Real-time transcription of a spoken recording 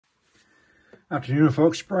Afternoon,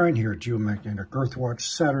 folks. Brian here, Geomagnetic Earthwatch,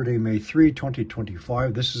 Saturday, May 3,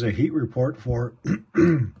 2025. This is a heat report for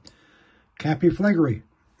Campi, Flegrei.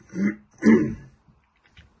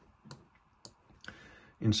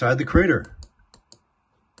 Inside the crater.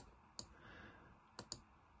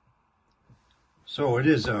 So it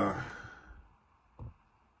is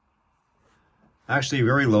actually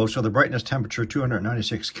very low. So the brightness temperature,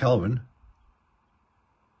 296 Kelvin.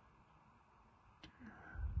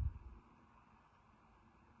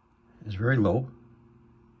 Is very low,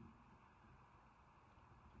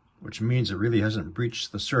 which means it really hasn't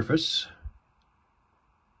breached the surface.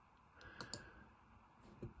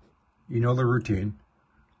 You know the routine.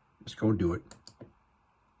 Let's go do it.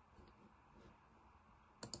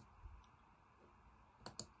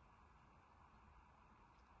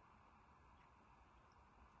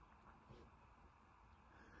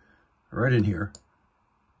 Right in here.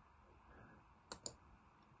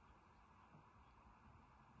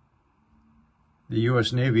 The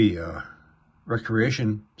U.S. Navy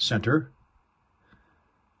Recreation Center.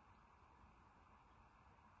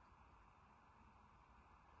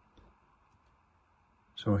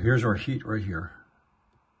 So here's our heat right here.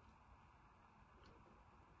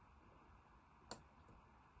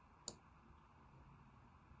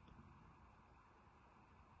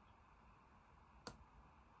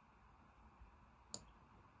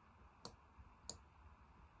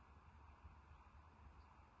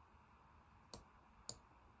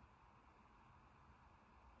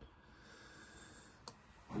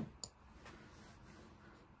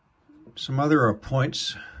 Some other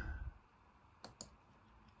points.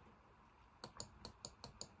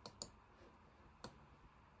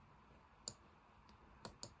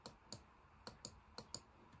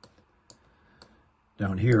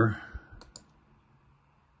 Down here.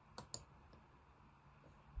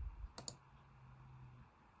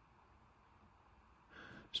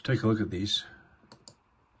 Let's take a look at these.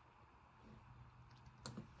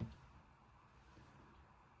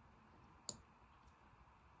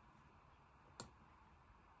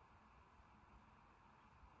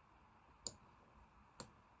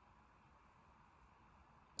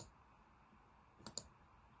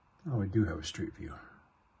 Oh, we do have a street view.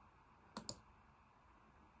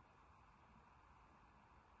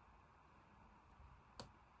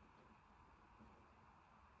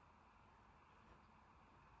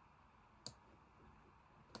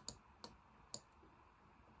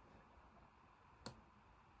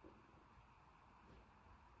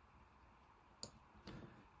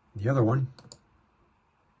 The other one.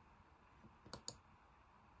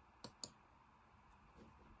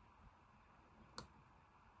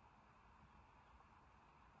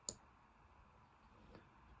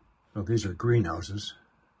 So these are greenhouses.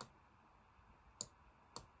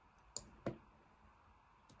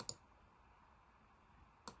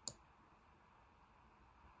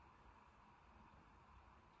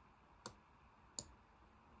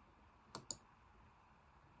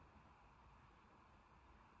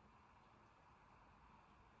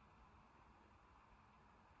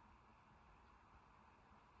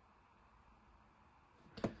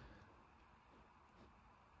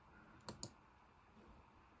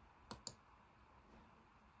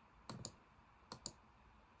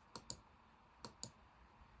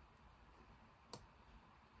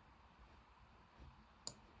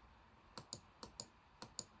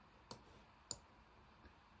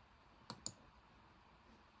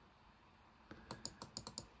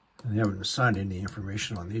 They haven't assigned any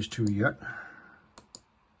information on these two yet.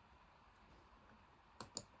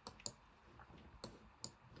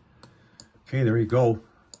 Okay, there you go.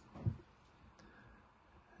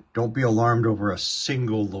 Don't be alarmed over a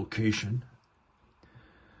single location.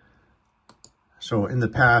 So in the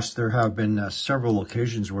past, there have been several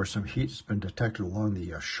locations where some heat has been detected along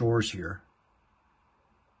the shores here.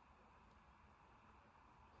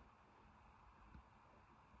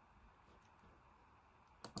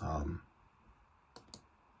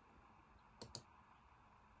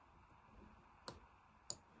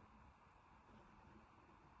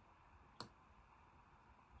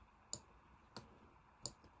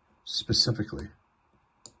 Specifically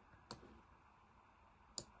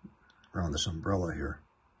around this umbrella here.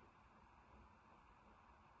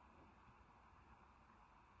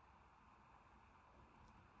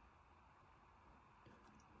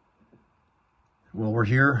 Well, we're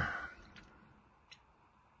here.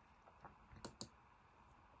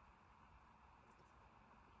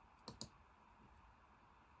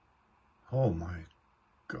 Oh my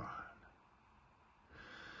God.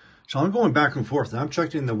 So I'm going back and forth. I'm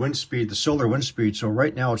checking the wind speed, the solar wind speed. So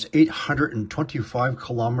right now it's 825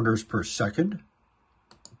 kilometers per second.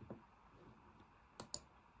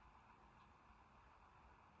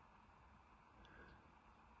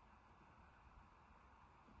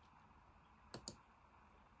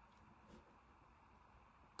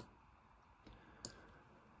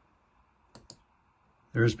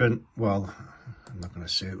 There's been, well, I'm not going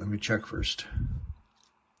to say it. Let me check first.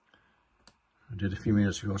 I did a few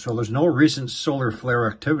minutes ago. So there's no recent solar flare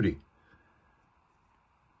activity.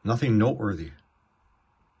 Nothing noteworthy.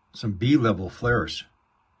 Some B-level flares.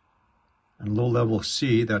 And low-level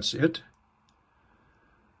C, that's it.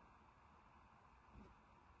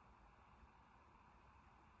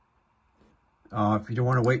 If you don't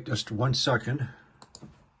want to wait just 1 second.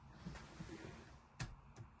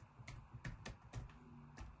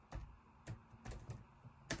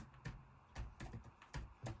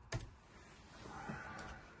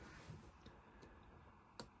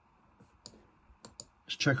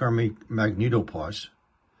 Let's check our magnetopause.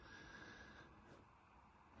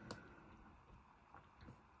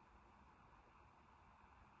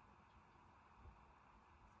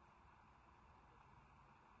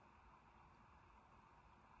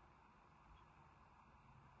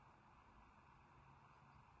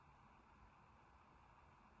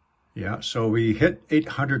 Yeah, so we hit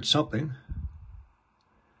 800 something.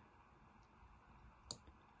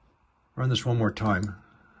 Run this one more time.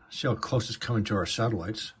 See how close it's coming to our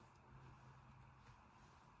satellites.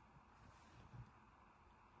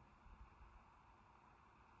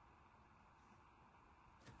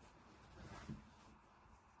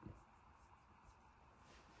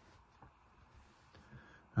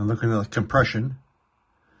 And looking at the compression,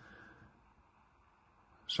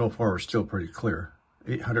 so far we're still pretty clear.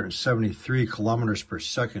 873 kilometers per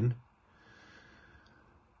second.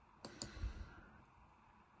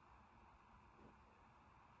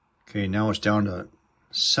 Okay, now it's down to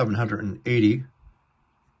 780.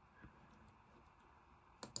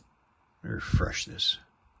 Let me refresh this.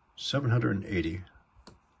 780.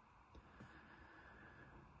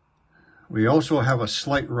 We also have a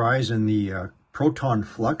slight rise in the proton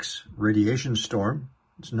flux radiation storm.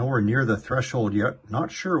 It's nowhere near the threshold yet.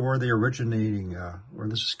 Not sure where they're originating, where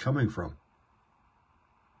this is coming from.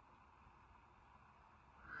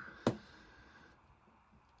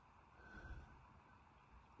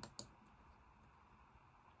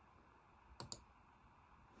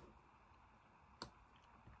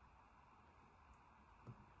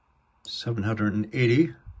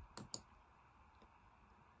 $780,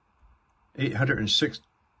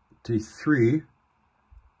 863,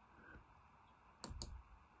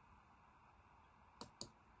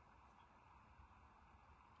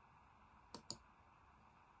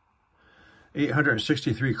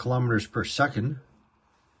 863 kilometers per second.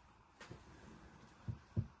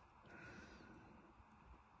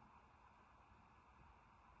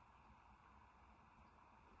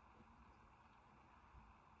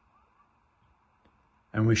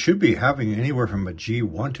 And we should be having anywhere from a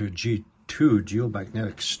G1 to a G2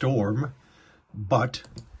 geomagnetic storm, but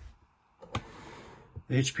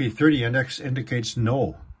the HP30 index indicates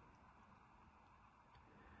no.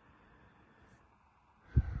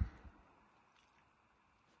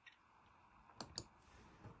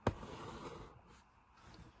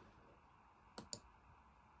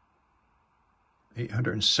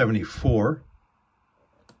 $874.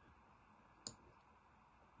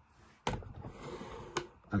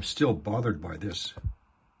 I'm still bothered by this.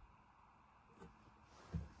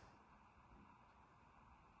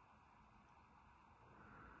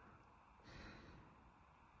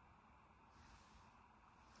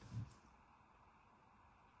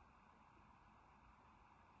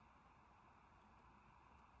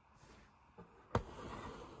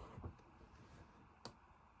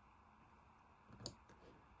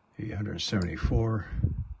 $874.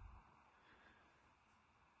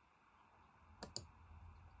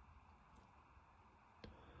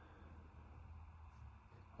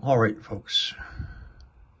 All right, folks.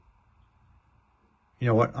 You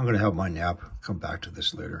know what? I'm going to have my nap. Come back to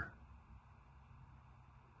this later.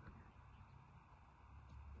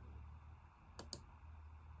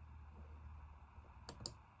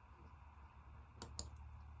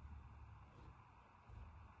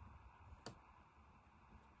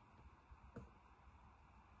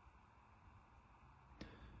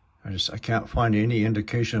 I can't find any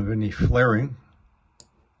indication of any flaring.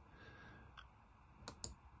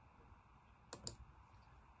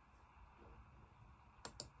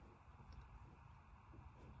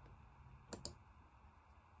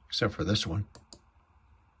 Except for this one.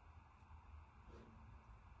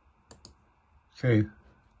 Okay.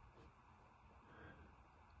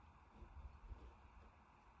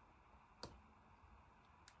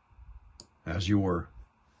 As you were.